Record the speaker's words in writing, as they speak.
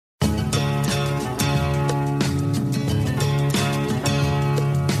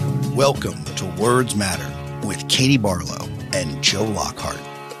Welcome to Words Matter with Katie Barlow and Joe Lockhart.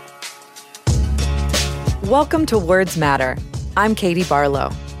 Welcome to Words Matter. I'm Katie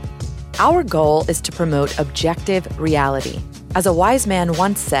Barlow. Our goal is to promote objective reality. As a wise man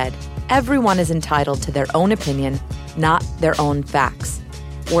once said, everyone is entitled to their own opinion, not their own facts.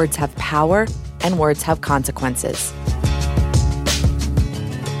 Words have power, and words have consequences.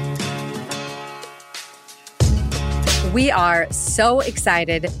 We are so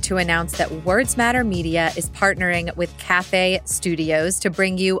excited to announce that Words Matter Media is partnering with Cafe Studios to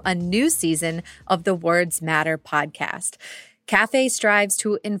bring you a new season of the Words Matter podcast. Cafe strives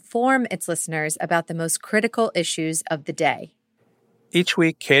to inform its listeners about the most critical issues of the day. Each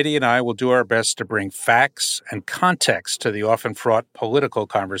week, Katie and I will do our best to bring facts and context to the often fraught political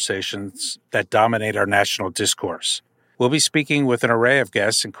conversations that dominate our national discourse. We'll be speaking with an array of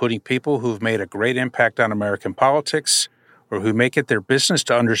guests, including people who've made a great impact on American politics or who make it their business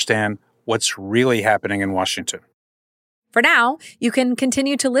to understand what's really happening in Washington. For now, you can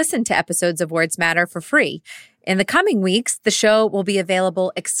continue to listen to episodes of Words Matter for free. In the coming weeks, the show will be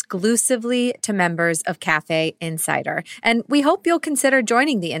available exclusively to members of Cafe Insider. And we hope you'll consider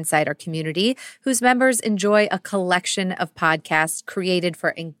joining the Insider community, whose members enjoy a collection of podcasts created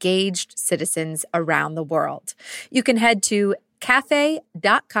for engaged citizens around the world. You can head to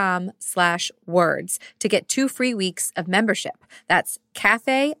cafe.com/words to get 2 free weeks of membership. That's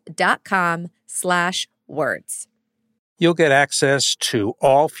cafe.com/words. You'll get access to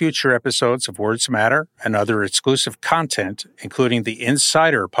all future episodes of Words Matter and other exclusive content, including the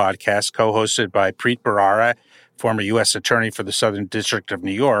Insider podcast co-hosted by Preet Bharara, former U.S. Attorney for the Southern District of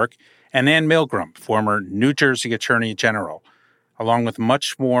New York, and Ann Milgram, former New Jersey Attorney General, along with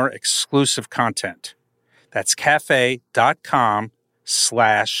much more exclusive content. That's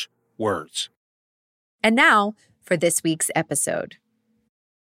cafe.com/words. And now for this week's episode.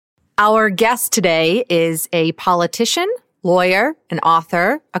 Our guest today is a politician, lawyer, an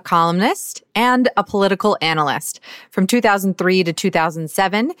author, a columnist, and a political analyst. From 2003 to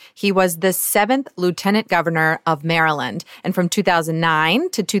 2007, he was the 7th Lieutenant Governor of Maryland. And from 2009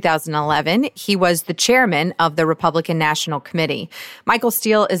 to 2011, he was the chairman of the Republican National Committee. Michael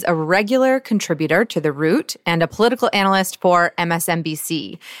Steele is a regular contributor to The Root and a political analyst for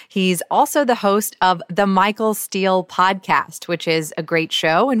MSNBC. He's also the host of the Michael Steele podcast, which is a great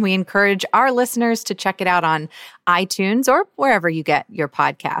show, and we encourage our listeners to check it out on iTunes or wherever you get your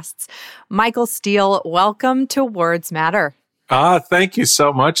podcasts. Michael Steele, welcome to Words Matter. Thank you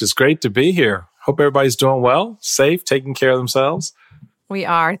so much. It's great to be here. Hope everybody's doing well, safe, taking care of themselves. We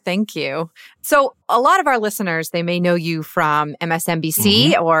are. Thank you. So a lot of our listeners, they may know you from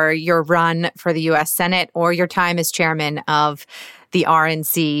MSNBC or your run for the U.S. Senate or your time as chairman of the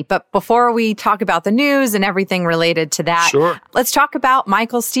RNC. But before we talk about the news and everything related to that, Let's talk about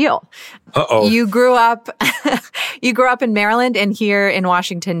Michael Steele. You grew up in Maryland and here in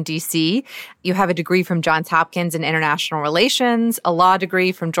Washington, D.C. You have a degree from Johns Hopkins in International Relations, a law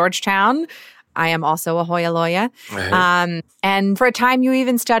degree from Georgetown. I am also a Hoya lawyer. And for a time, you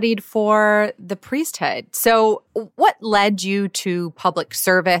even studied for the priesthood. So what led you to public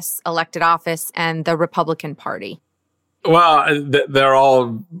service, elected office, and the Republican Party? Well,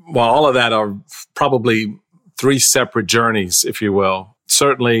 all of that are probably 3 separate journeys, if you will.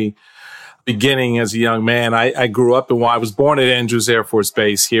 Certainly, beginning as a young man, I grew up I was born at Andrews Air Force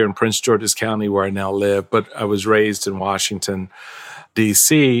Base here in Prince George's County, where I now live, but I was raised in Washington,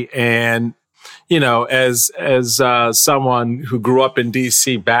 D.C. And, you know, as someone who grew up in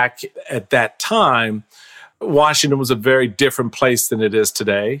D.C. back at that time, Washington was a very different place than it is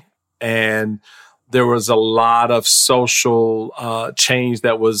today. And there was a lot of social change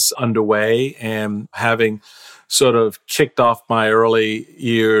that was underway, and having sort of kicked off my early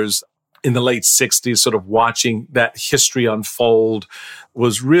years in the late 60s, sort of watching that history unfold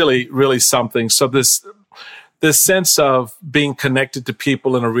was really, really something. So this sense of being connected to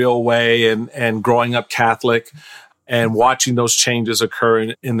people in a real way and growing up Catholic and watching those changes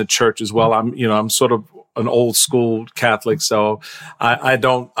occur in the church as well. I'm sort of an old school Catholic, so I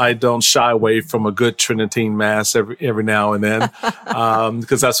don't shy away from a good Tridentine Mass every now and then,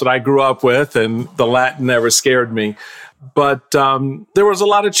 because that's what I grew up with, and the Latin never scared me. But there was a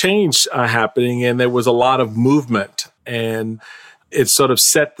lot of change happening, and there was a lot of movement, and it sort of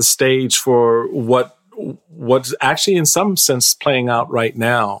set the stage for what's actually in some sense playing out right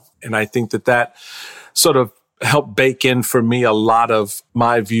now. And I think that sort of helped bake in for me a lot of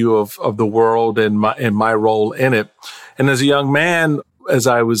my view of the world and my role in it. And as a young man, as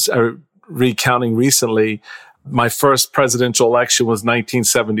I was recounting recently, my first presidential election was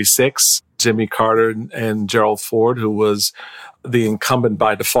 1976. Jimmy Carter and Gerald Ford, who was the incumbent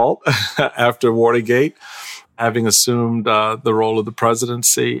by default after Watergate, having assumed the role of the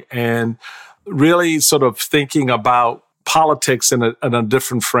presidency, and really sort of thinking about politics in a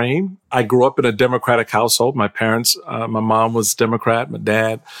different frame. I grew up in a Democratic household. My parents, my mom was Democrat, my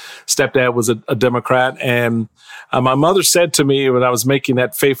stepdad was a Democrat. And my mother said to me when I was making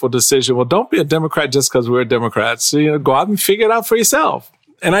that fateful decision, well, don't be a Democrat just because we're Democrats. So, go out and figure it out for yourself.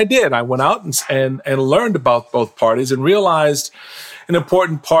 And I did. I went out and learned about both parties and realized an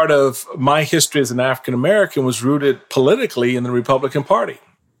important part of my history as an African American was rooted politically in the Republican Party.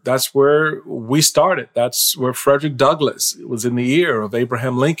 That's where we started. That's where Frederick Douglass was in the ear of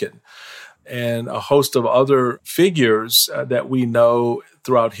Abraham Lincoln and a host of other figures that we know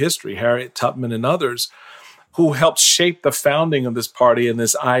throughout history, Harriet Tubman and others, who helped shape the founding of this party and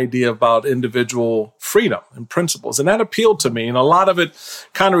this idea about individual freedom and principles. And that appealed to me. And a lot of it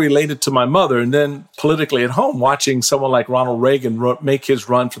kind of related to my mother. And then politically at home, watching someone like Ronald Reagan make his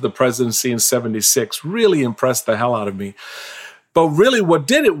run for the presidency in 76 really impressed the hell out of me. But really what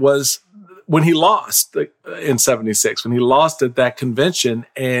did it was when he lost in 76, when he lost at that convention,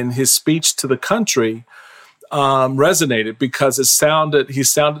 and his speech to the country resonated because he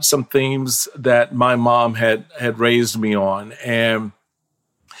sounded some themes that my mom had raised me on, and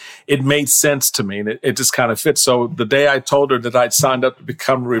it made sense to me, and it just kind of fit. So the day I told her that I'd signed up to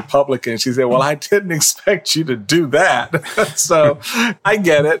become a Republican, she said, well, I didn't expect you to do that. So I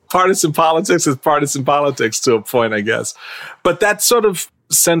get it. Partisan politics is partisan politics to a point, I guess. But that sort of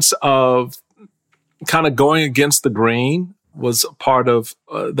sense of kind of going against the grain was part of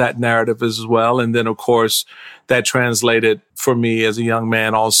that narrative as well. And then, of course, that translated for me as a young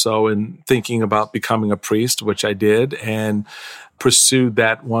man also in thinking about becoming a priest, which I did, and pursued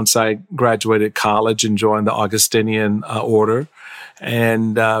that once I graduated college and joined the Augustinian order.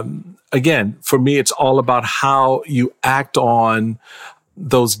 And again, for me, it's all about how you act on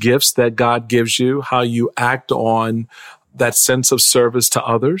those gifts that God gives you, how you act on that sense of service to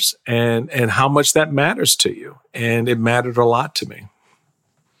others, and how much that matters to you. And it mattered a lot to me.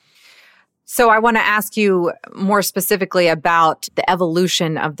 So I want to ask you more specifically about the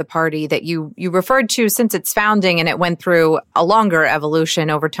evolution of the party that you referred to since its founding, and it went through a longer evolution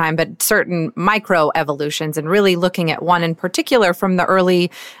over time, but certain micro evolutions, and really looking at one in particular from the early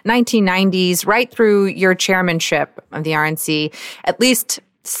 1990s right through your chairmanship of the RNC. At least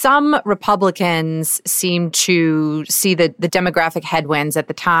some Republicans seem to see the demographic headwinds at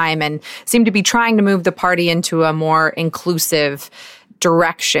the time and seem to be trying to move the party into a more inclusive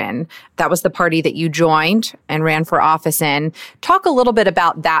direction. That was the party that you joined and ran for office in. Talk a little bit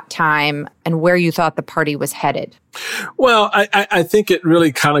about that time and where you thought the party was headed. Well, I think it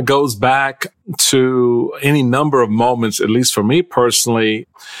really kind of goes back to any number of moments, at least for me personally,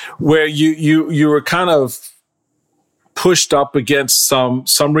 where you were kind of pushed up against some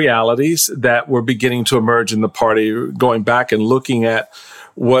realities that were beginning to emerge in the party, going back and looking at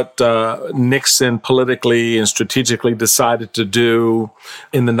what Nixon politically and strategically decided to do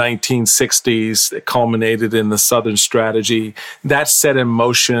in the 1960s that culminated in the Southern Strategy. That set in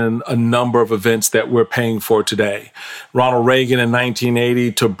motion a number of events that we're paying for today. Ronald Reagan in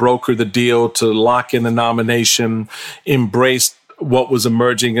 1980 to broker the deal, to lock in the nomination, embraced what was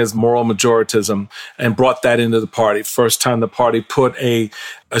emerging as moral majoritism and brought that into the party. First time the party put a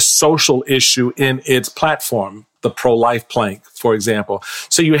social issue in its platform, the pro-life plank, for example.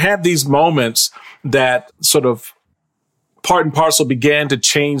 So you had these moments that sort of part and parcel began to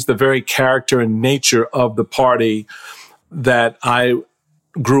change the very character and nature of the party that I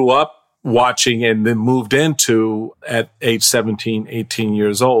grew up watching and then moved into at age 17, 18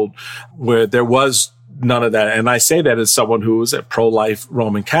 years old, where there was none of that. And I say that as someone who was a pro-life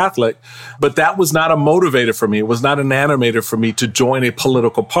Roman Catholic, but that was not a motivator for me. It was not an animator for me to join a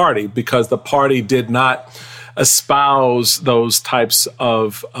political party, because the party did not espouse those types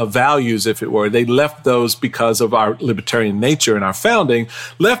of values, if it were. They left those, because of our libertarian nature and our founding,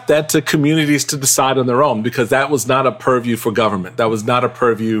 left that to communities to decide on their own, because that was not a purview for government. That was not a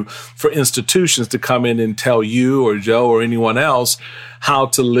purview for institutions to come in and tell you or Joe or anyone else how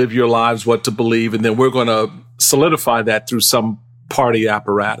to live your lives, what to believe, and then we're going to solidify that through some party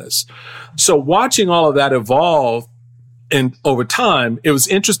apparatus. So watching all of that evolve, and over time, it was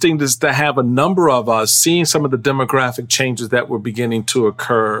interesting to have a number of us seeing some of the demographic changes that were beginning to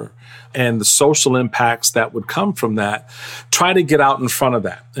occur and the social impacts that would come from that, try to get out in front of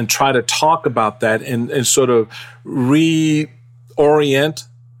that and try to talk about that and sort of reorient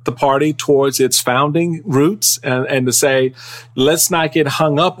the party towards its founding roots and to say, let's not get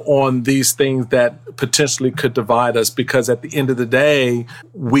hung up on these things that potentially could divide us, because at the end of the day,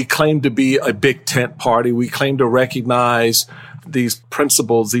 we claim to be a big tent party. We claim to recognize these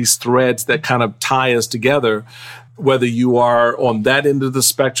principles, these threads that kind of tie us together, whether you are on that end of the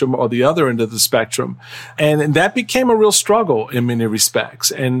spectrum or the other end of the spectrum. And that became a real struggle in many respects.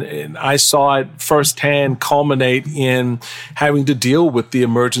 And I saw it firsthand culminate in having to deal with the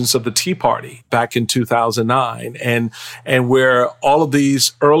emergence of the Tea Party back in 2009, and where all of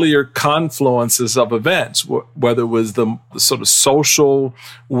these earlier confluences of events, whether it was the sort of social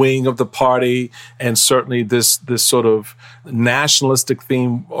wing of the party and certainly this sort of nationalistic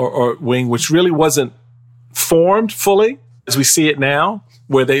theme or wing, which really wasn't formed fully as we see it now,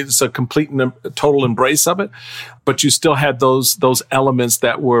 where there's a complete and total embrace of it. But you still had those elements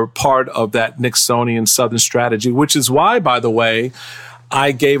that were part of that Nixonian Southern strategy, which is why, by the way,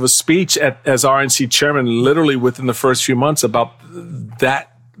 I gave a speech as RNC chairman literally within the first few months about that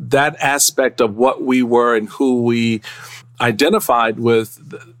aspect of what we were and who we identified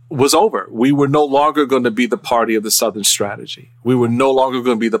with was over. We were no longer going to be the party of the Southern strategy. We were no longer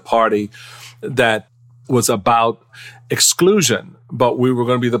going to be the party that was about exclusion, but we were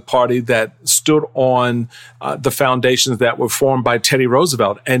going to be the party that stood on the foundations that were formed by Teddy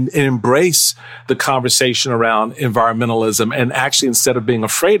Roosevelt and embrace the conversation around environmentalism, and actually, instead of being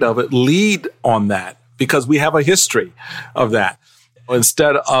afraid of it, lead on that, because we have a history of that.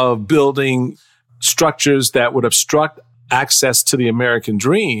 Instead of building structures that would obstruct access to the American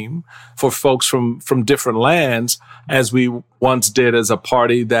dream for folks from different lands, as we once did as a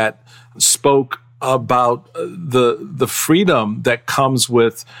party that spoke about the freedom that comes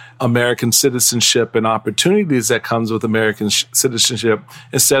with American citizenship and opportunities that comes with American citizenship,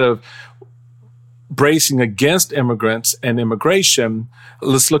 instead of bracing against immigrants and immigration,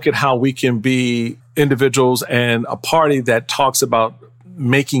 let's look at how we can be individuals and a party that talks about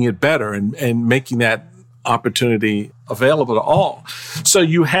making it better and making that opportunity available to all. So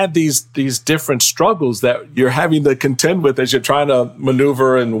you had these different struggles that you're having to contend with as you're trying to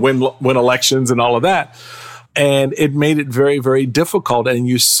maneuver and win elections and all of that. And it made it very, very difficult. And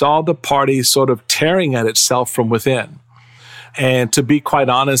you saw the party sort of tearing at itself from within. And to be quite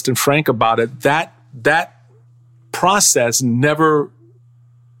honest and frank about it, that process never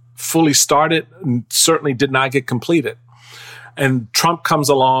fully started and certainly did not get completed. And Trump comes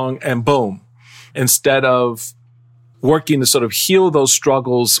along and boom, instead of working to sort of heal those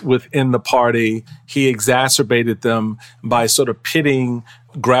struggles within the party, he exacerbated them by sort of pitting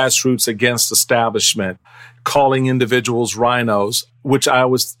grassroots against establishment, calling individuals rhinos, which I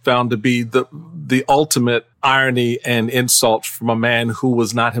always found to be the ultimate irony and insult from a man who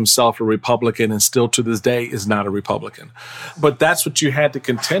was not himself a Republican and still to this day is not a Republican. But that's what you had to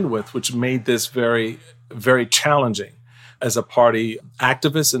contend with, which made this very, very challenging as a party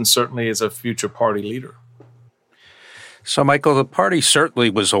activist and certainly as a future party leader. So, Michael, the party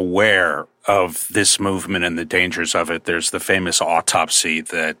certainly was aware of this movement and the dangers of it. There's the famous autopsy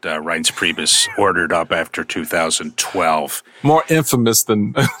that Reince Priebus ordered up after 2012. More infamous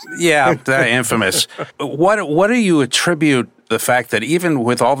than... Yeah, infamous. What do you attribute the fact that even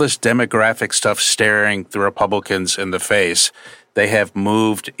with all this demographic stuff staring the Republicans in the face, they have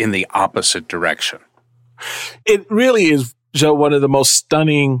moved in the opposite direction? It really is, Joe, one of the most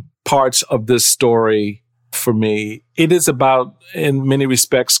stunning parts of this story for me. It is about, in many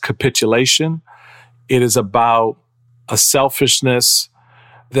respects, capitulation. It is about a selfishness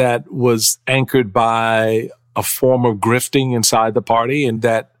that was anchored by a form of grifting inside the party, and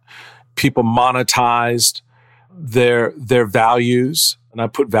that people monetized their values. And I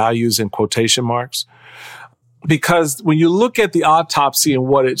put values in quotation marks. Because when you look at the autopsy and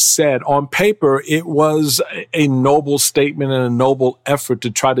what it said, on paper, it was a noble statement and a noble effort to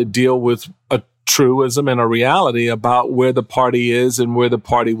try to deal with a truism and a reality about where the party is and where the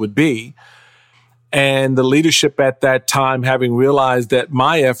party would be. And the leadership at that time, having realized that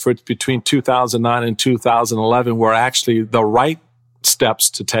my efforts between 2009 and 2011 were actually the right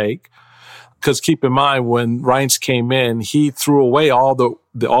steps to take. Because keep in mind, when Reince came in, he threw away all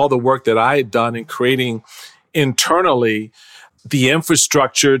the work that I had done in creating internally the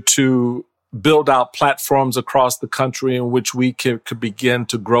infrastructure to build out platforms across the country in which we could begin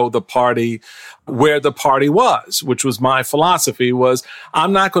to grow the party where the party was, which was my philosophy was,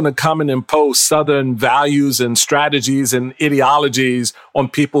 I'm not going to come and impose Southern values and strategies and ideologies on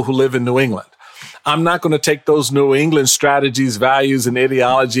people who live in New England. I'm not going to take those New England strategies, values, and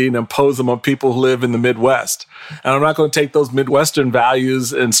ideology and impose them on people who live in the Midwest. And I'm not going to take those Midwestern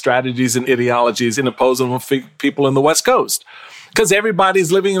values and strategies and ideologies and impose them on people in the West Coast. Because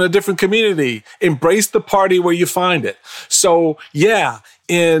everybody's living in a different community. Embrace the party where you find it. So, yeah,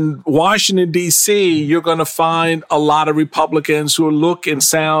 in Washington, D.C., you're going to find a lot of Republicans who look and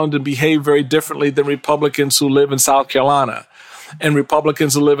sound and behave very differently than Republicans who live in South Carolina and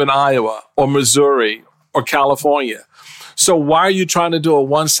Republicans who live in Iowa or Missouri or California. So why are you trying to do a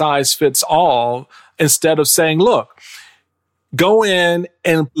one-size-fits-all instead of saying, look, go in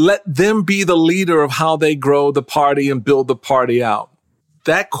and let them be the leader of how they grow the party and build the party out?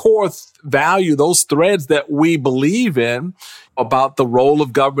 That core value, those threads that we believe in about the role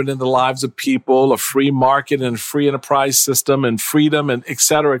of government in the lives of people, a free market and free enterprise system and freedom and et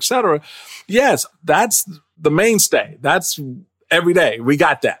cetera, yes, that's the mainstay. That's every day. We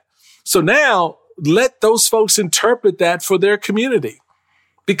got that. So now let those folks interpret that for their community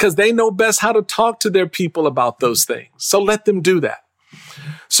because they know best how to talk to their people about those things. So let them do that.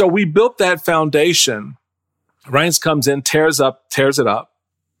 So we built that foundation. Reince comes in, tears it up,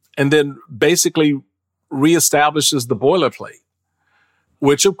 and then basically reestablishes the boilerplate,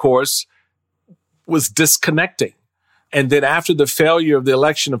 which of course was disconnecting. And then after the failure of the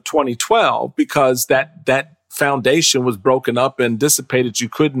election of 2012, because that foundation was broken up and dissipated, you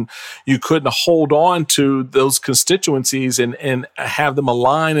couldn't hold on to those constituencies and have them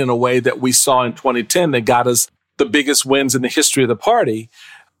align in a way that we saw in 2010 that got us the biggest wins in the history of the party.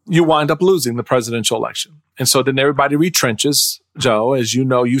 You wind up losing the presidential election. And so then everybody retrenches. Joe, as you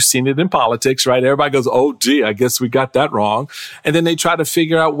know, you've seen it in politics, right? Everybody goes, oh, gee, I guess we got that wrong. And then they try to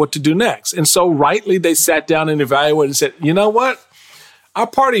figure out what to do next. And so rightly, they sat down and evaluated and said, you know what? Our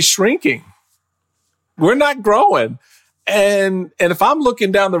party's shrinking. We're not growing. And if I'm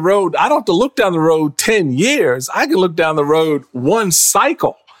looking down the road, I don't have to look down the road 10 years. I can look down the road one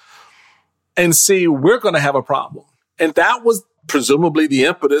cycle and see we're going to have a problem. And that was presumably the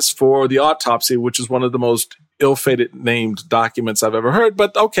impetus for the autopsy, which is one of the most ill-fated named documents I've ever heard.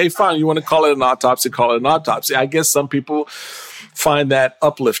 But okay, fine. You want to call it an autopsy, call it an autopsy. I guess some people find that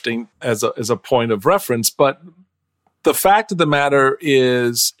uplifting as a point of reference. But the fact of the matter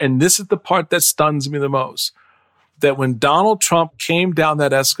is, and this is the part that stuns me the most, that when Donald Trump came down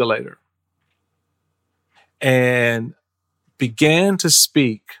that escalator and began to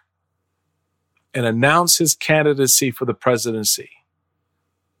speak and announce his candidacy for the presidency,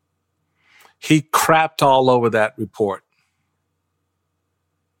 he crapped all over that report.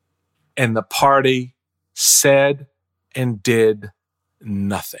 And the party said and did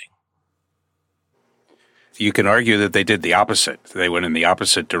nothing. You can argue that they did the opposite. They went in the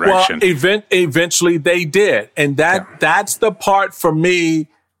opposite direction. Well, eventually they did. And that's the part for me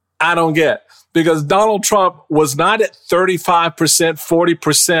I don't get. Because Donald Trump was not at 35%,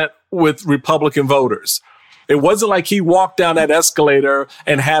 40% with Republican voters. It wasn't like he walked down that escalator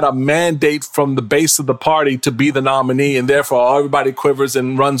and had a mandate from the base of the party to be the nominee, and therefore everybody quivers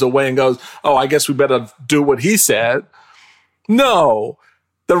and runs away and goes, oh, I guess we better do what he said. No,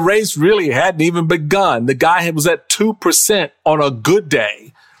 the race really hadn't even begun. The guy was at 2% on a good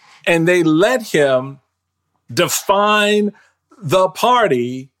day, and they let him define the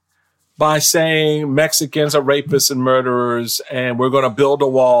party by saying Mexicans are rapists and murderers, and we're going to build a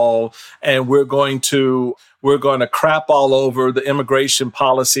wall, and we're going to crap all over the immigration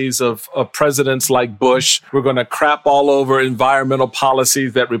policies of presidents like Bush. We're going to crap all over environmental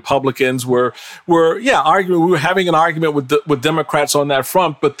policies that Republicans were arguing. We were having an argument with Democrats on that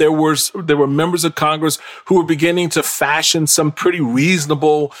front, but there were members of Congress who were beginning to fashion some pretty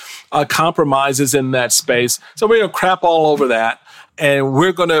reasonable compromises in that space. So we're going to crap all over that. And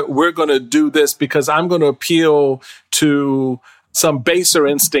we're gonna do this because I'm going to appeal to some baser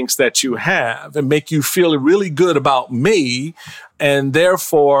instincts that you have and make you feel really good about me. And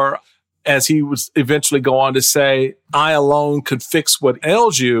therefore, as he would eventually go on to say, I alone could fix what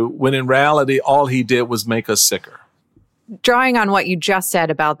ails you, when in reality, all he did was make us sicker. Drawing on what you just said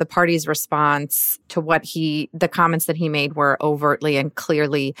about the party's response to the comments that he made were overtly and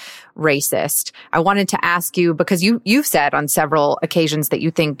clearly racist, I wanted to ask you, because you've said on several occasions that you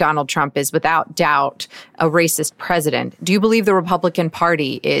think Donald Trump is without doubt a racist president. Do you believe the Republican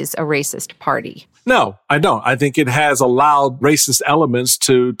Party is a racist party? No, I don't. I think it has allowed racist elements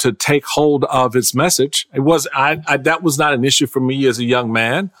to take hold of its message. That was not an issue for me as a young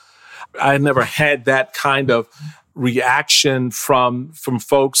man. I never had that kind of reaction from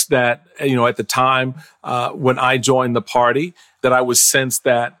folks that, at the time when I joined the party, that I was sensed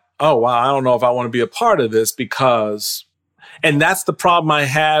that, oh, wow, I don't know if I want to be a part of this because And that's the problem I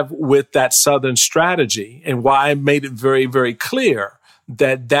have with that Southern strategy, and why I made it very, very clear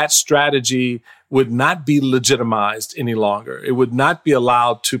that that strategy would not be legitimized any longer. It would not be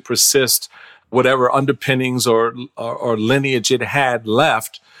allowed to persist, whatever underpinnings or lineage it had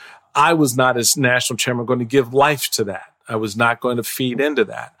left. I was not, as national chairman, going to give life to that. I was not going to feed into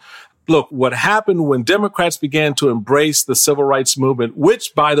that. Look, what happened when Democrats began to embrace the civil rights movement,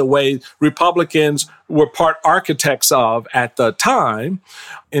 which, by the way, Republicans were part architects of at the time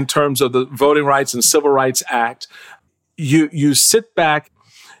in terms of the Voting Rights and Civil Rights Act, you sit back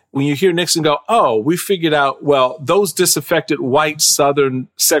when you hear Nixon go, oh, we figured out, well, those disaffected white Southern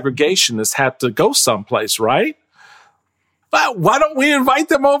segregationists had to go someplace, right? But why don't we invite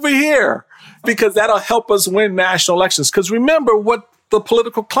them over here? Because that'll help us win national elections. Because remember what the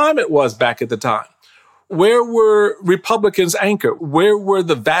political climate was back at the time. Where were Republicans anchored? Where were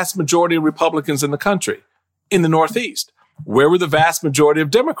the vast majority of Republicans in the country? In the Northeast. Where were the vast majority of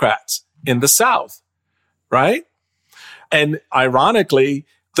Democrats? In the South, right? And ironically,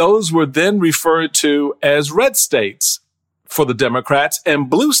 those were then referred to as red states for the Democrats and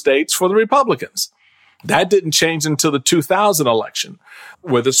blue states for the Republicans. That didn't change until the 2000 election,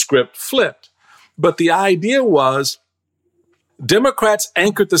 where the script flipped. But the idea was Democrats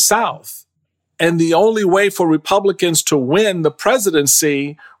anchored the South, and the only way for Republicans to win the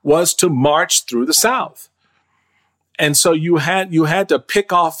presidency was to march through the South. And so you had to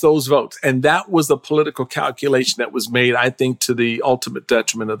pick off those votes. And that was the political calculation that was made, I think, to the ultimate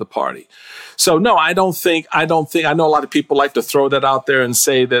detriment of the party. So no, I know a lot of people like to throw that out there and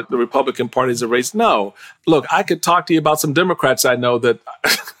say that the Republican Party is a race. No, look, I could talk to you about some Democrats I know that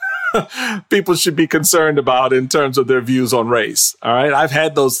people should be concerned about in terms of their views on race. All right. I've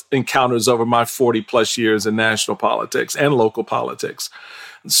had those encounters over my 40 plus years in national politics and local politics.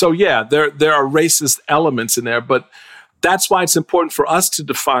 So yeah, there are racist elements in there, but that's why it's important for us to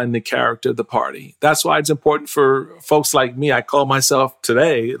define the character of the party. That's why it's important for folks like me. I call myself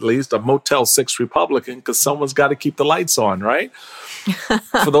today, at least, a Motel 6 Republican, because someone's got to keep the lights on, right?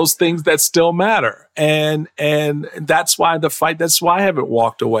 For those things that still matter. And that's why the fight, that's why I haven't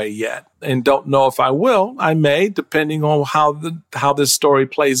walked away yet and don't know if I will. I may, depending on how this story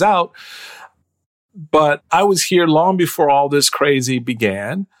plays out. But I was here long before all this crazy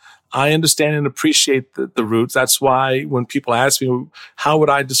began. I understand and appreciate the roots. That's why when people ask me, how would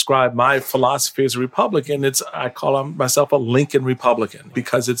I describe my philosophy as a Republican? I call myself a Lincoln Republican,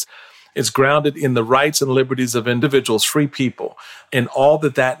 because it's grounded in the rights and liberties of individuals, free people, and all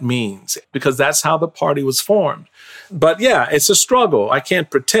that means, because that's how the party was formed. But yeah, it's a struggle. I can't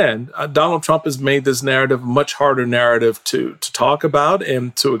pretend. Donald Trump has made this narrative a much harder narrative to talk about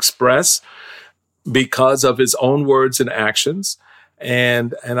and to express because of his own words and actions.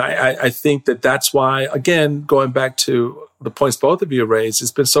 And I think that's why, again, going back to the points both of you raised,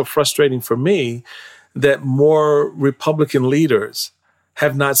 it's been so frustrating for me that more Republican leaders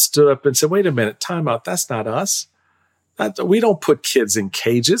have not stood up and said, wait a minute, time out. That's not us. We don't put kids in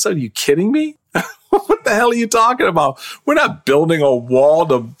cages. Are you kidding me? What the hell are you talking about? We're not building a wall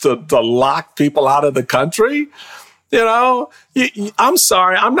to lock people out of the country. You know, I'm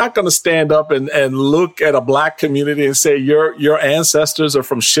sorry. I'm not going to stand up and look at a black community and say your ancestors are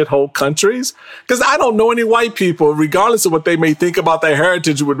from shithole countries, because I don't know any white people, regardless of what they may think about their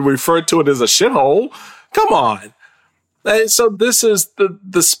heritage, would refer to it as a shithole. Come on. And so this is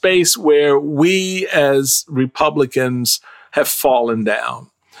the space where we as Republicans have fallen down.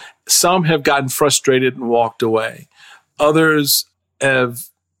 Some have gotten frustrated and walked away. Others have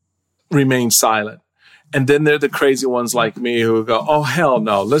remained silent. And then there are the crazy ones like me who go, oh, hell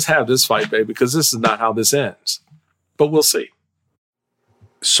no, let's have this fight, baby, because this is not how this ends. But we'll see.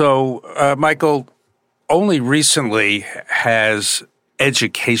 So, Michael, only recently has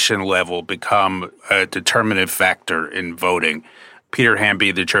education level become a determinative factor in voting. Peter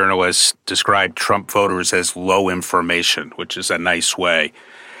Hamby, the journalist, described Trump voters as low information, which is a nice way.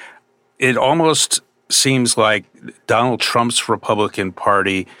 It almost seems like Donald Trump's Republican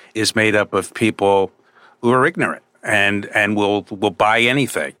Party is made up of people who are ignorant and will buy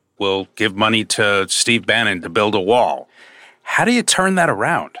anything, will give money to Steve Bannon to build a wall. How do you turn that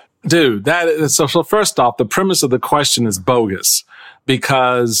around? Dude, so first off, the premise of the question is bogus,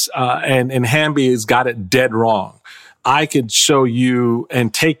 because and Hamby has got it dead wrong. I could show you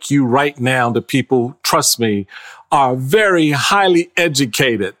and take you right now to people, trust me, are very highly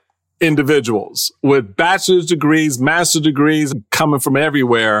educated individuals with bachelor's degrees, master's degrees, coming from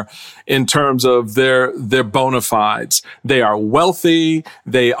everywhere in terms of their bona fides. They are wealthy.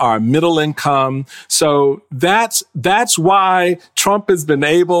 They are middle income. So that's why Trump has been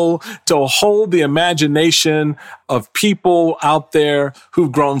able to hold the imagination of people out there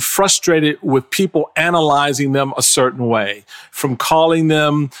who've grown frustrated with people analyzing them a certain way, from calling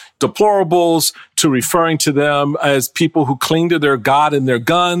them deplorables to referring to them as people who cling to their God and their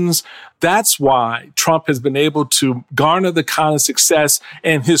guns. That's why Trump has been able to garner the kind of success,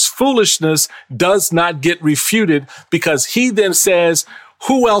 and his foolishness does not get refuted, because he then says,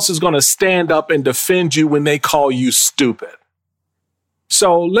 who else is going to stand up and defend you when they call you stupid?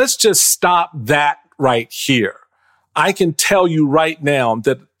 So let's just stop that right here. I can tell you right now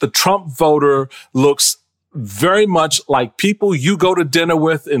that the Trump voter looks very much like people you go to dinner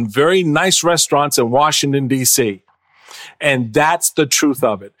with in very nice restaurants in Washington, D.C. And that's the truth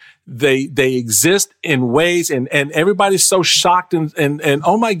of it. They exist in ways, and everybody's so shocked and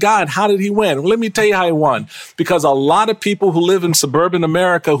oh my God, how did he win? Well, let me tell you how he won. Because a lot of people who live in suburban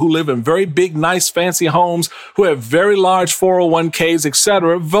America, who live in very big, nice, fancy homes, who have very large 401ks, et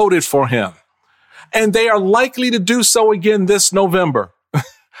cetera, voted for him. And they are likely to do so again this November.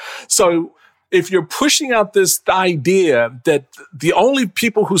 So if you're pushing out this idea that the only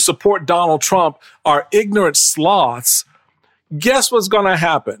people who support Donald Trump are ignorant sloths, guess what's going to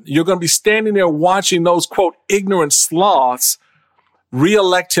happen? You're going to be standing there watching those, quote, ignorant sloths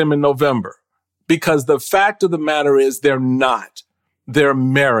reelect him in November. Because the fact of the matter is they're not. They're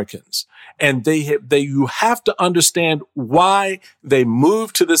Americans. And you have to understand why they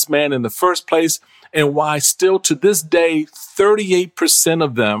moved to this man in the first place, and why still to this day, 38%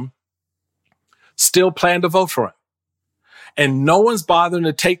 of them still plan to vote for him. And no one's bothering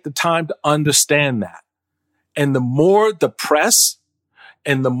to take the time to understand that. And the more the press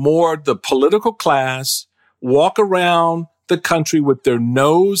and the more the political class walk around the country with their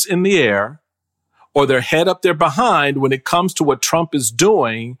nose in the air or their head up their behind when it comes to what Trump is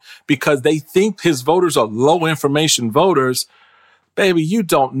doing, because they think his voters are low information voters, baby, you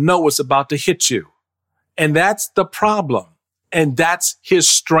don't know what's about to hit you. And that's the problem. And that's his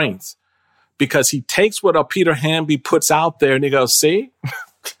strength, because he takes what Peter Hamby puts out there and he goes, see,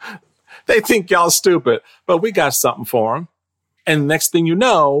 they think y'all stupid, but we got something for them. And next thing you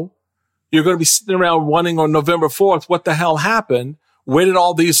know, you're going to be sitting around wondering on November 4th, what the hell happened? Where did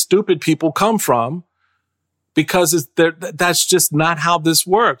all these stupid people come from? Because that's just not how this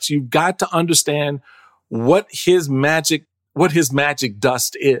works. You've got to understand what his magic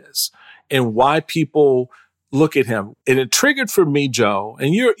dust is and why people look at him. And it triggered for me, Joe,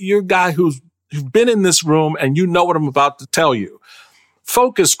 and you're a guy who's been in this room and you know what I'm about to tell you.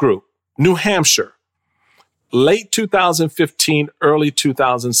 Focus group, New Hampshire, late 2015, early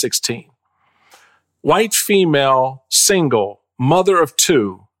 2016. White female, single, mother of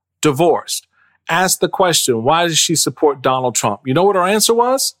two, divorced. Asked the question, why does she support Donald Trump? You know what her answer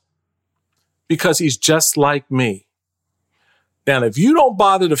was? Because he's just like me. Now, if you don't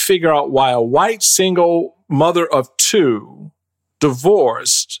bother to figure out why a white single mother of two,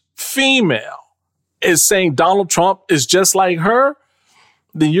 divorced, female is saying Donald Trump is just like her,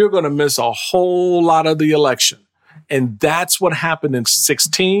 then you're going to miss a whole lot of the election. And that's what happened in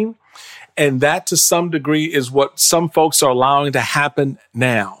 2016. And that, to some degree, is what some folks are allowing to happen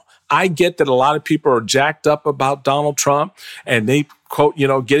now. I get that a lot of people are jacked up about Donald Trump, and they quote,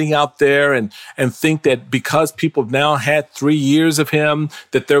 getting out there and think that because people have now had 3 years of him,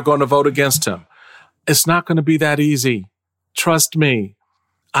 that they're going to vote against him. It's not going to be that easy. Trust me.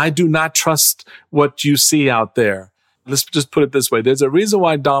 I do not trust what you see out there. Let's just put it this way. There's a reason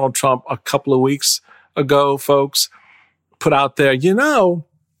why Donald Trump a couple of weeks ago, folks, put out there, you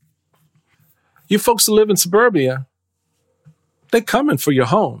folks who live in suburbia, they're coming for your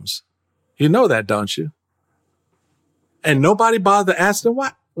homes. You know that, don't you? And nobody bothered to ask them,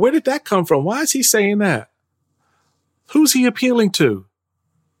 where did that come from? Why is he saying that? Who's he appealing to?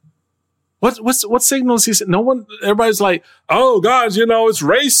 What signal is he saying? No one, everybody's like, oh, guys, it's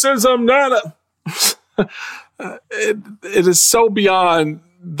racism. It is so beyond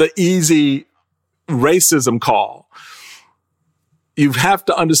the easy racism call. You have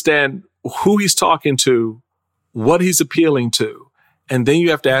to understand who he's talking to, what he's appealing to. And then you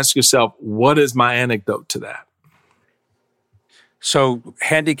have to ask yourself, what is my anecdote to that? So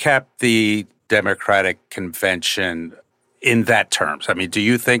handicap the Democratic convention in that terms. I mean, do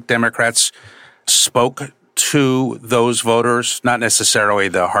you think Democrats spoke to those voters, not necessarily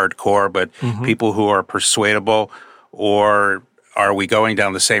the hardcore, but people who are persuadable, or are we going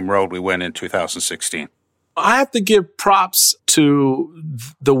down the same road we went in 2016? I have to give props to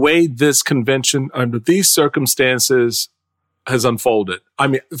the way this convention under these circumstances has unfolded. I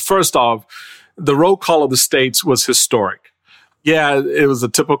mean, first off, the roll call of the states was historic. Yeah, it was a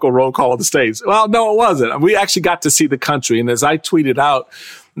typical roll call of the States. Well, no, it wasn't. We actually got to see the country. And as I tweeted out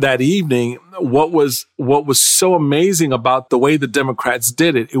that evening, what was so amazing about the way the Democrats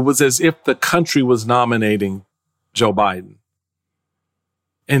did it, it was as if the country was nominating Joe Biden.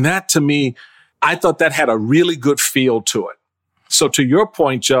 And that, to me, I thought that had a really good feel to it. So to your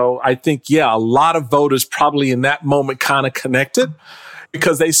point, Joe, I think, yeah, a lot of voters probably in that moment kind of connected,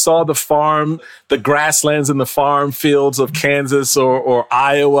 because they saw the grasslands and the farm fields of Kansas or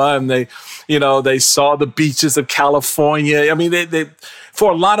Iowa, and they saw the beaches of California. I mean, they for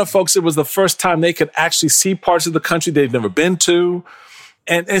a lot of folks, it was the first time they could actually see parts of the country they'd never been to.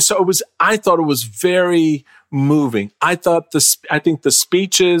 And so I thought it was very moving. I think the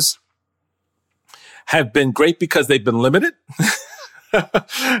speeches have been great because they've been limited.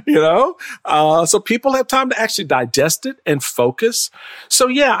 So people have time to actually digest it and focus. So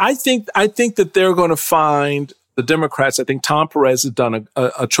yeah, I think that they're going to find the Democrats. I think Tom Perez has done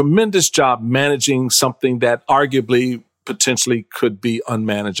a tremendous job managing something that arguably potentially could be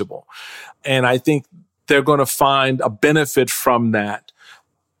unmanageable. And I think they're going to find a benefit from that,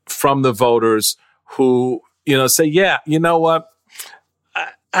 from the voters who, say, yeah, you know what?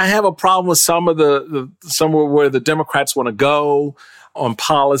 I have a problem with some of somewhere where the Democrats want to go on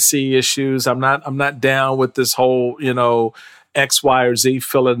policy issues. I'm not down with this whole, X, Y, or Z,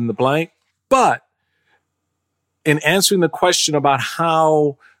 fill it in the blank. But in answering the question about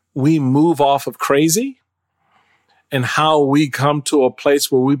how we move off of crazy and how we come to a place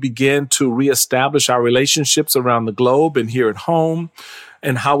where we begin to reestablish our relationships around the globe and here at home,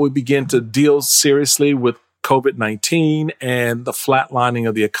 and how we begin to deal seriously with COVID-19 and the flatlining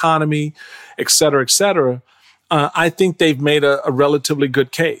of the economy, et cetera, I think they've made a relatively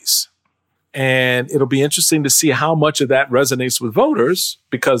good case. And it'll be interesting to see how much of that resonates with voters,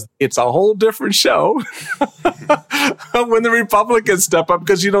 because it's a whole different show when the Republicans step up,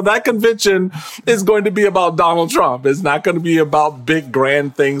 because, that convention is going to be about Donald Trump. It's not going to be about big,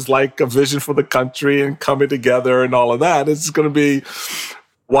 grand things like a vision for the country and coming together and all of that. It's going to be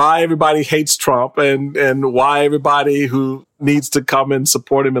why everybody hates Trump and why everybody who needs to come and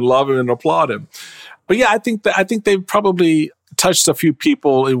support him and love him and applaud him. But yeah, I think they've probably touched a few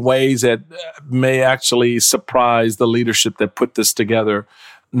people in ways that may actually surprise the leadership that put this together,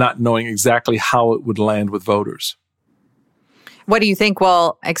 not knowing exactly how it would land with voters. What do you think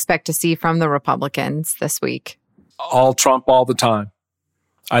we'll expect to see from the Republicans this week? All Trump all the time.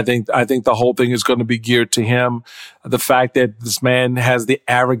 I think the whole thing is going to be geared to him. The fact that this man has the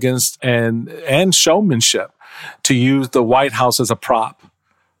arrogance and showmanship to use the White House as a prop,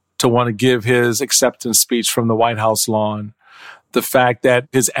 to want to give his acceptance speech from the White House lawn. The fact that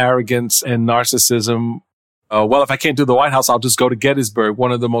his arrogance and narcissism, if I can't do the White House, I'll just go to Gettysburg,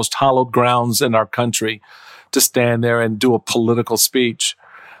 one of the most hallowed grounds in our country, to stand there and do a political speech.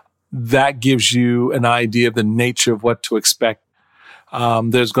 That gives you an idea of the nature of what to expect.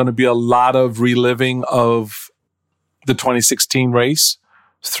 There's going to be a lot of reliving of the 2016 race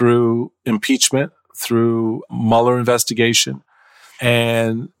through impeachment, through Mueller investigation,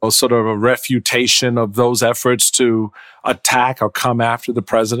 and sort of a refutation of those efforts to attack or come after the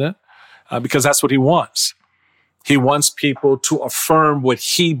president, because that's what he wants. He wants people to affirm what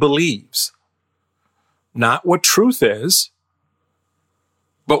he believes, not what truth is,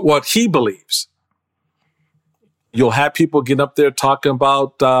 but what he believes. You'll have people get up there talking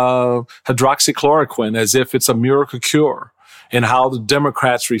about hydroxychloroquine as if it's a miracle cure, and how the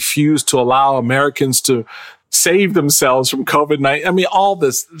Democrats refuse to allow Americans to save themselves from COVID-19. I mean, all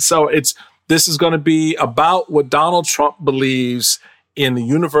this. So this is going to be about what Donald Trump believes in the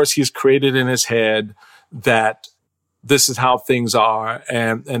universe he's created in his head, that this is how things are.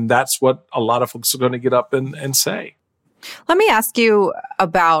 And that's what a lot of folks are going to get up and say. Let me ask you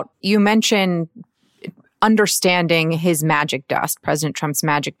about, you mentioned understanding his magic dust, President Trump's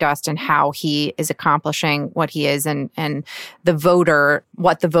magic dust, and how he is accomplishing what he is, and the voter,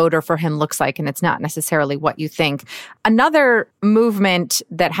 what the voter for him looks like, and it's not necessarily what you think. Another movement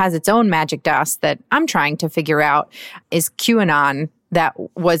that has its own magic dust that I'm trying to figure out is QAnon, that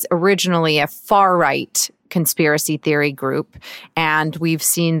was originally a far-right conspiracy theory group, and we've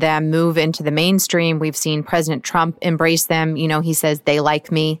seen them move into the mainstream. We've seen President Trump embrace them. He says, they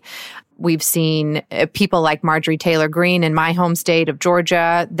like me. We've seen people like Marjorie Taylor Greene in my home state of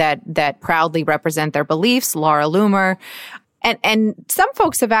Georgia that proudly represent their beliefs, Laura Loomer. And some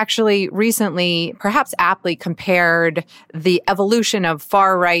folks have actually recently, perhaps aptly, compared the evolution of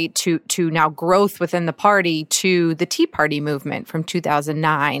far right to now growth within the party to the Tea Party movement from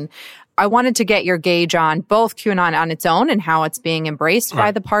 2009. I wanted to get your gauge on both QAnon on its own and how it's being embraced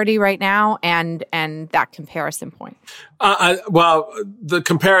by the party right now, and that comparison point. Well, the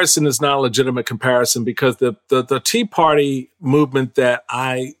comparison is not a legitimate comparison because the Tea Party movement that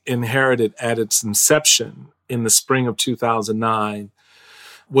I inherited at its inception in the spring of 2009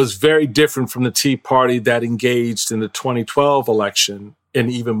 was very different from the Tea Party that engaged in the 2012 election, and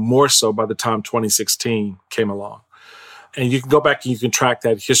even more so by the time 2016 came along. And you can go back and you can track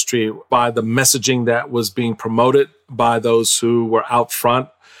that history by the messaging that was being promoted by those who were out front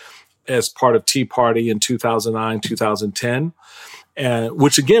as part of Tea Party in 2009, 2010,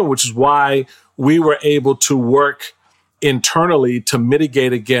 which is why we were able to work internally to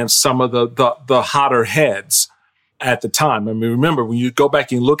mitigate against some of the hotter heads at the time. I mean, remember, when you go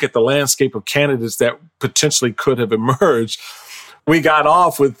back and look at the landscape of candidates that potentially could have emerged, we got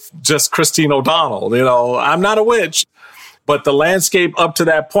off with just Christine O'Donnell. You know, I'm not a witch. But the landscape up to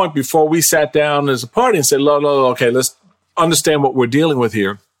that point, before we sat down as a party and said, okay, let's understand what we're dealing with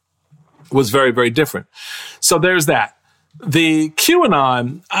here, was very, very different. So there's that. The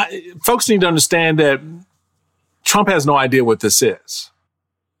QAnon, folks need to understand that Trump has no idea what this is.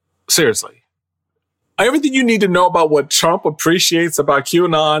 Seriously. Everything you need to know about what Trump appreciates about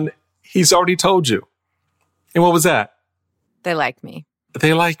QAnon, he's already told you. And what was that? They like me.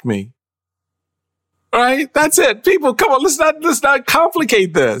 They like me. Right? That's it. People, come on, let's not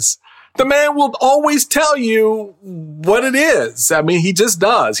complicate this. The man will always tell you what it is. I mean, he just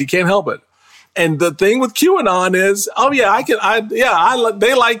does. He can't help it. And the thing with QAnon is,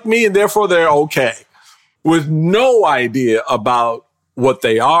 they like me and therefore they're okay. With no idea about what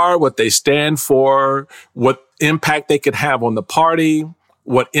they are, what they stand for, what impact they could have on the party,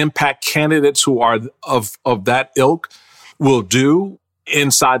 what impact candidates who are of that ilk will do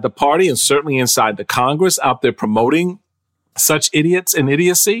inside the party and certainly inside the Congress out there promoting such idiots and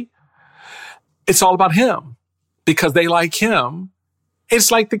idiocy. It's all about him because they like him.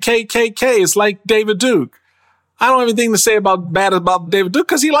 It's like the KKK. It's like David Duke. I don't have anything to say bad about David Duke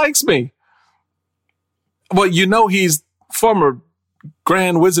because he likes me. Well, you know, he's former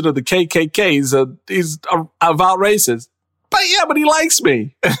Grand Wizard of the KKK. He's a avowed racist. But he likes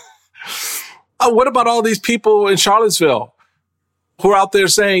me. What about all these people in Charlottesville who are out there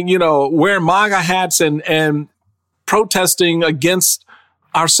saying, you know, wearing MAGA hats and protesting against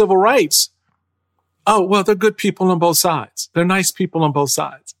our civil rights? Oh, well, they're good people on both sides. They're nice people on both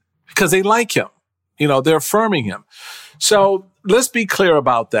sides because they like him. You know, they're affirming him. So let's be clear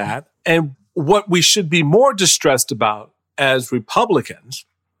about that. And what we should be more distressed about as Republicans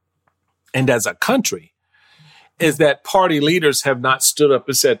and as a country is that party leaders have not stood up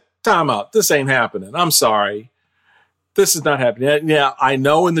and said, time out, this ain't happening. I'm sorry. This is not happening. Yeah, I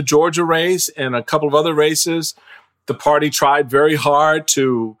know in the Georgia race and a couple of other races, the party tried very hard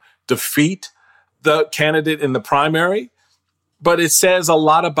to defeat the candidate in the primary, but it says a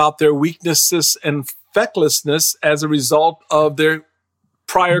lot about their weaknesses and fecklessness as a result of their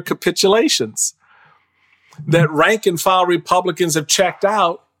prior capitulations. That rank and file Republicans have checked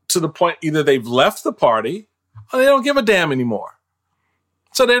out to the point either they've left the party or they don't give a damn anymore.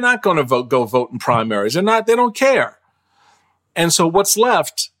 So they're not going to go vote in primaries. They don't care. And so what's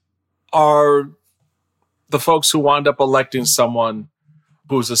left are the folks who wind up electing someone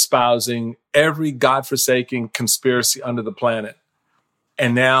who's espousing every godforsaken conspiracy under the planet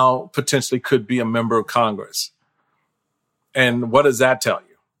and now potentially could be a member of Congress. And what does that tell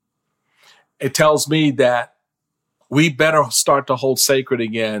you? It tells me that we better start to hold sacred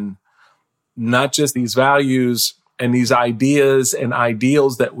again, not just these values and these ideas and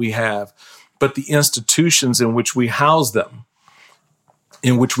ideals that we have, but the institutions in which we house them,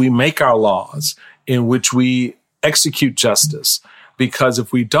 in which we make our laws, in which we execute justice. Because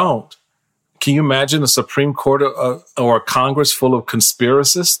if we don't, can you imagine a Supreme Court or a Congress full of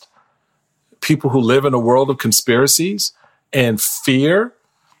conspiracists, people who live in a world of conspiracies and fear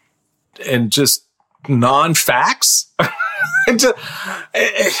and just non-facts?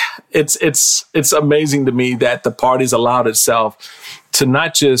 It's amazing to me that the party's allowed itself to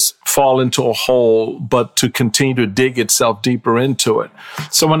not just fall into a hole, but to continue to dig itself deeper into it.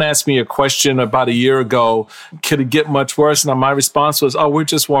 Someone asked me a question about a year ago, could it get much worse? And my response was, we're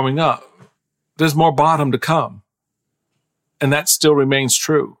just warming up. There's more bottom to come. And that still remains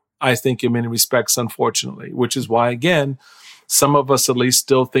true, I think, in many respects, unfortunately, which is why, again, some of us at least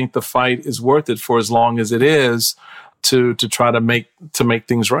still think the fight is worth it for as long as it is to try to make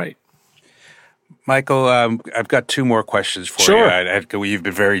things right. Michael, I've got two more questions for you. You've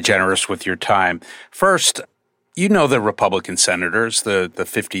been very generous with your time. First, you know the Republican senators, the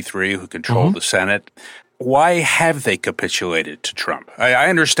 53 who control the Senate. Why have they capitulated to Trump? I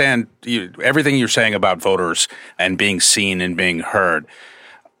understand everything you're saying about voters and being seen and being heard,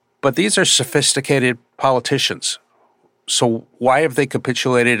 but these are sophisticated politicians. So why have they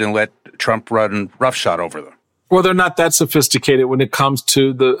capitulated and let Trump run roughshod over them? Well, they're not that sophisticated when it comes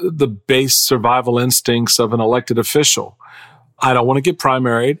to the base survival instincts of an elected official. I don't want to get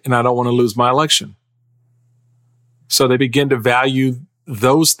primaried and I don't want to lose my election. So they begin to value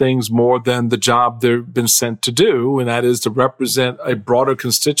those things more than the job they've been sent to do, and that is to represent a broader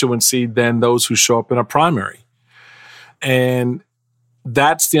constituency than those who show up in a primary. And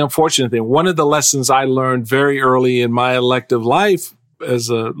that's the unfortunate thing. One of the lessons I learned very early in my elective life as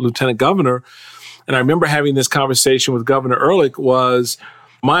a lieutenant governor, and I remember having this conversation with Governor Ehrlich, was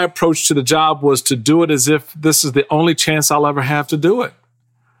my approach to the job was to do it as if this is the only chance I'll ever have to do it.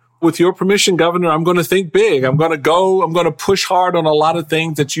 With your permission, Governor, I'm going to think big. I'm going to push hard on a lot of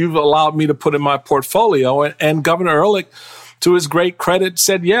things that you've allowed me to put in my portfolio. And Governor Ehrlich, to his great credit,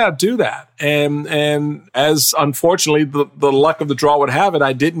 said, yeah, do that. And as unfortunately the luck of the draw would have it,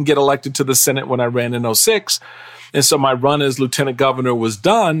 I didn't get elected to the Senate when I ran in 2006. And so my run as lieutenant governor was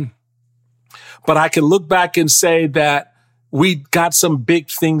done. But I can look back and say that we got some big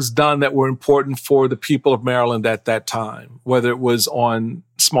things done that were important for the people of Maryland at that time, whether it was on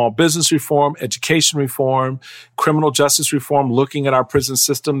small business reform, education reform, criminal justice reform, looking at our prison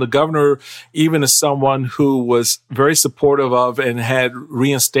system. The governor, even as someone who was very supportive of and had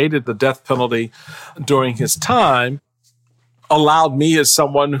reinstated the death penalty during his time, allowed me as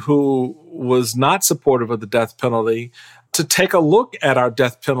someone who was not supportive of the death penalty to take a look at our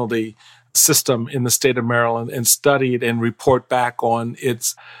death penalty system in the state of Maryland and study it and report back on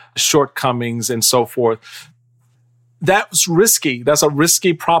its shortcomings and so forth. That's risky. That's a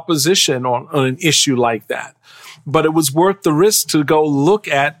risky proposition on an issue like that. But it was worth the risk to go look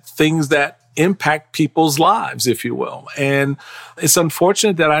at things that impact people's lives, if you will. And it's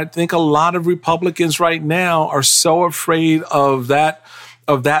unfortunate that I think a lot of Republicans right now are so afraid of that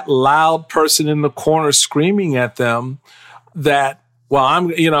loud person in the corner screaming at them that, well,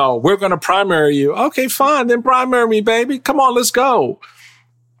 we're going to primary you. Okay, fine. Then primary me, baby. Come on, let's go.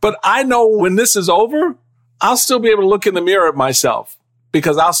 But I know when this is over, I'll still be able to look in the mirror at myself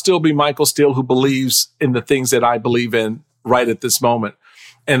because I'll still be Michael Steele who believes in the things that I believe in right at this moment.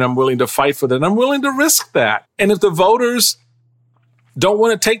 And I'm willing to fight for that. And I'm willing to risk that. And if the voters don't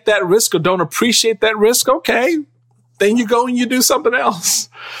want to take that risk or don't appreciate that risk, okay, then you go and you do something else.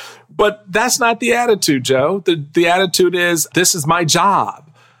 But that's not the attitude, Joe. The attitude is, this is my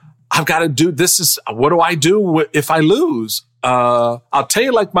job. I've got to do this. What do I do if I lose? I'll tell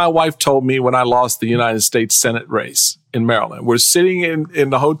you, like my wife told me when I lost the United States Senate race in Maryland. We're sitting in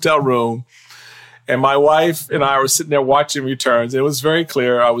the hotel room, and my wife and I were sitting there watching returns. It was very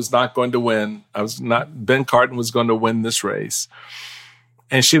clear I was not going to win. Ben Cardin was going to win this race.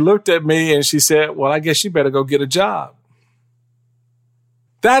 And she looked at me and she said, well, I guess you better go get a job.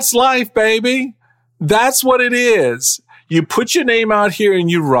 That's life, baby. That's what it is. You put your name out here and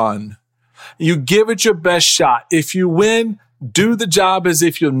you run. You give it your best shot. If you win, do the job as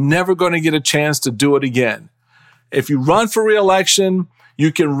if you're never going to get a chance to do it again. If you run for re-election,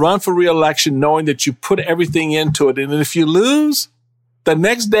 you can run for re-election knowing that you put everything into it. And if you lose, the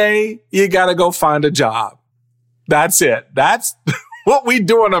next day, you got to go find a job. That's it. That's what we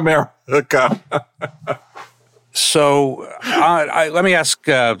do in America. So let me ask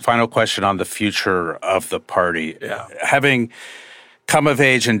a final question on the future of the party. Yeah. Having come of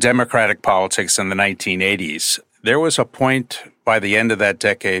age in Democratic politics in the 1980s, there was a point by the end of that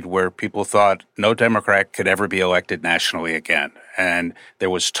decade where people thought no Democrat could ever be elected nationally again. And there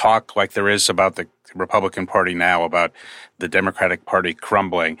was talk like there is about the Republican Party now about the Democratic Party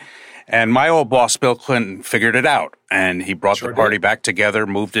crumbling. And my old boss, Bill Clinton, figured it out, and he brought the party back together,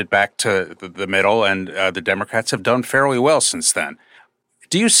 moved it back to the middle, and the Democrats have done fairly well since then.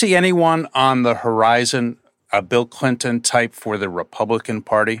 Do you see anyone on the horizon, a Bill Clinton type for the Republican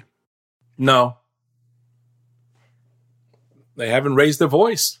Party? No. They haven't raised their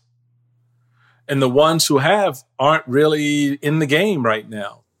voice. And the ones who have aren't really in the game right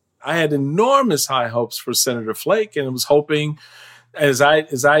now. I had enormous high hopes for Senator Flake, and I was hoping, as I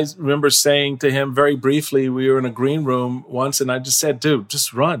remember saying to him very briefly, we were in a green room once, and I just said, dude,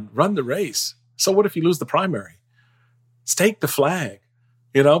 just run the race. So what if you lose the primary? Stake the flag,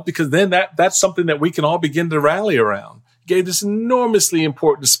 because then that's something that we can all begin to rally around. He gave this enormously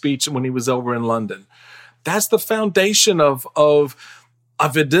important speech when he was over in London. That's the foundation of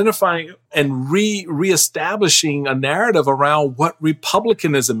of identifying and reestablishing a narrative around what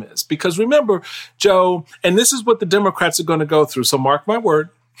republicanism is. Because remember, Joe, and this is what the Democrats are going to go through. So mark my word,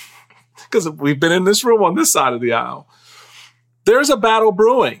 because we've been in this room on this side of the aisle. There's a battle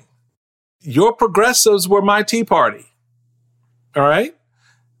brewing. Your progressives were my Tea Party. All right?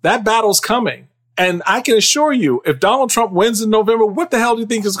 That battle's coming. And I can assure you, if Donald Trump wins in November, what the hell do you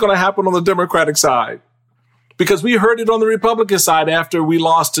think is going to happen on the Democratic side? Because we heard it on the Republican side after we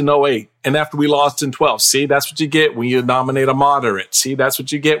lost in 2008 and after we lost in 2012. See, that's what you get when you nominate a moderate. See, that's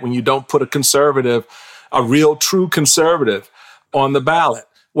what you get when you don't put a conservative, a real true conservative on the ballot.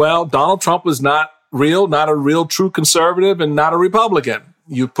 Well, Donald Trump was not a real true conservative and not a Republican.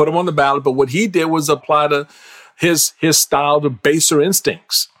 You put him on the ballot, but what he did was apply to his style to baser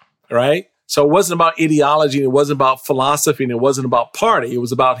instincts, right? So it wasn't about ideology, and it wasn't about philosophy, and it wasn't about party. It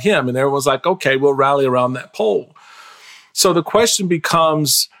was about him. And everyone's like, okay, we'll rally around that pole. So the question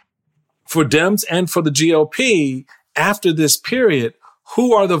becomes, for Dems and for the GOP, after this period,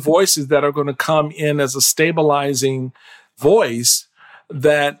 who are the voices that are going to come in as a stabilizing voice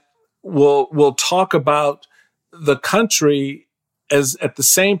that will talk about the country as at the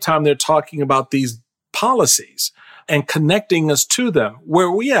same time they're talking about these policies and connecting us to them? Where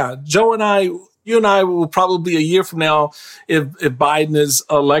we are, Joe and I, you and I will probably a year from now, if Biden is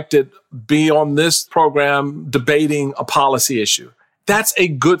elected, be on this program debating a policy issue. That's a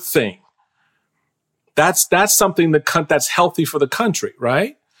good thing. That's something that's healthy for the country,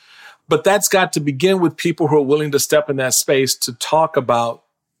 right? But that's got to begin with people who are willing to step in that space to talk about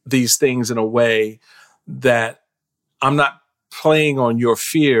these things in a way that I'm not playing on your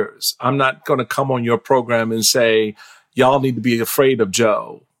fears. I'm not going to come on your program and say, y'all need to be afraid of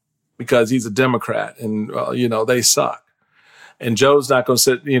Joe because he's a Democrat and, they suck. And Joe's not going to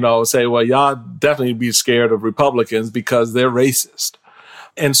sit, say, well, y'all definitely be scared of Republicans because they're racist.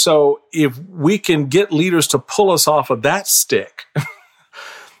 And so if we can get leaders to pull us off of that stick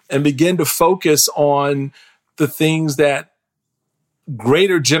and begin to focus on the things that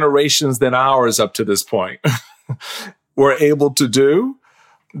greater generations than ours up to this point were able to do,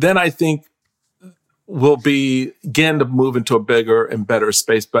 then I think we'll begin to move into a bigger and better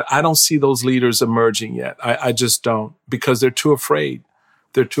space. But I don't see those leaders emerging yet. I just don't, because they're too afraid.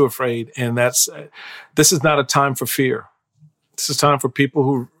 They're too afraid. And this is not a time for fear. This is time for people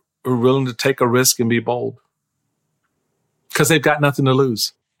who are willing to take a risk and be bold because they've got nothing to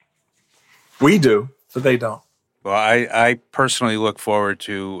lose. We do, but they don't. Well, I personally look forward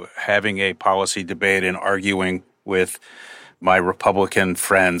to having a policy debate and arguing with my Republican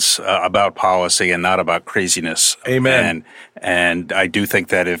friends about policy and not about craziness. Amen. And I do think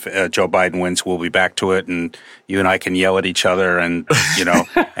that if Joe Biden wins, we'll be back to it, and you and I can yell at each other and,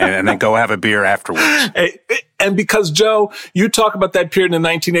 and then go have a beer afterwards. And because, Joe, you talk about that period in the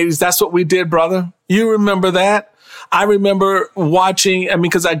 1980s, that's what we did, brother. You remember that? I remember watching,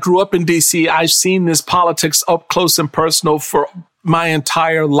 because I grew up in D.C., I've seen this politics up close and personal for my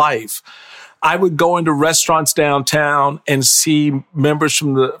entire life. I would go into restaurants downtown and see members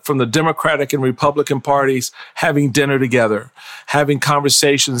from the Democratic and Republican parties having dinner together, having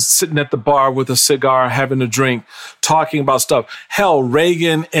conversations, sitting at the bar with a cigar, having a drink, talking about stuff. Hell,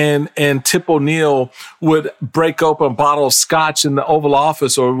 Reagan and Tip O'Neill would break open a bottle of scotch in the Oval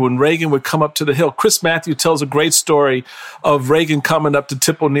Office, or when Reagan would come up to the Hill. Chris Matthews tells a great story of Reagan coming up to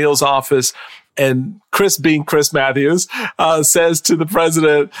Tip O'Neill's office, and Chris, being Chris Matthews, says to the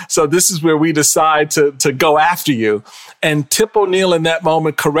president, so this is where we decide to go after you. And Tip O'Neill in that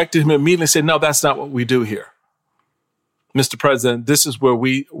moment corrected him immediately and said, no, that's not what we do here. Mr. President, this is where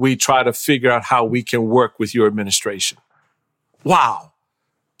we try to figure out how we can work with your administration. Wow.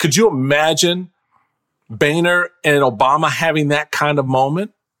 Could you imagine Boehner and Obama having that kind of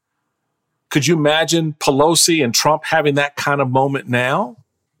moment? Could you imagine Pelosi and Trump having that kind of moment now?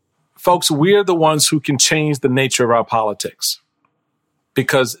 Folks, we're the ones who can change the nature of our politics.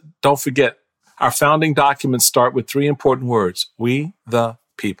 Because don't forget, our founding documents start with 3 important words: we, the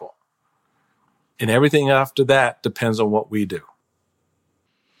people. And everything after that depends on what we do.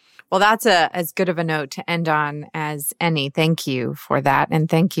 Well, that's as good of a note to end on as any. Thank you for that. And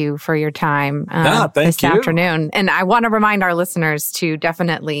thank you for your time this afternoon. And I want to remind our listeners to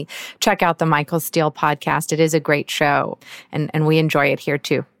definitely check out the Michael Steele podcast. It is a great show, and we enjoy it here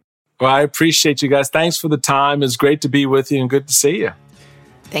too. Well, I appreciate you guys. Thanks for the time. It's great to be with you and good to see you.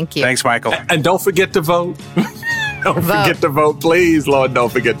 Thank you. Thanks, Michael. And don't forget to vote. Forget to vote. Please, Lord,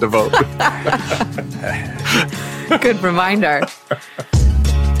 don't forget to vote. Good reminder.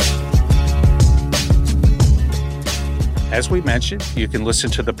 As we mentioned, you can listen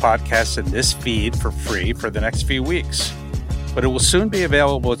to the podcast in this feed for free for the next few weeks. but it will soon be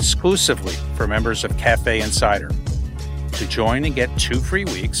available exclusively for members of Cafe Insider. To join and get 2 free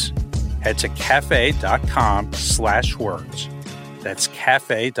weeks, head to cafe.com/words. That's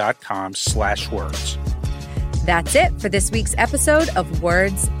cafe.com/words. That's it for this week's episode of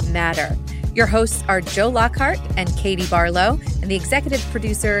Words Matter. Your hosts are Joe Lockhart and Katie Barlow, and the executive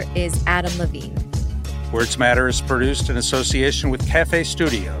producer is Adam Levine. Words Matter is produced in association with Cafe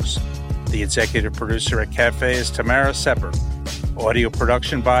Studios. The executive producer at Cafe is Tamara Sepper. Audio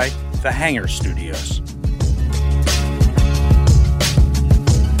production by The Hangar Studios.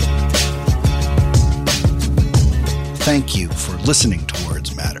 Thank you for listening to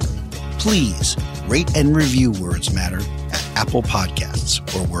Words Matter. Please rate and review Words Matter at Apple Podcasts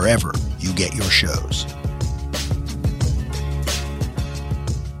or wherever you get your shows.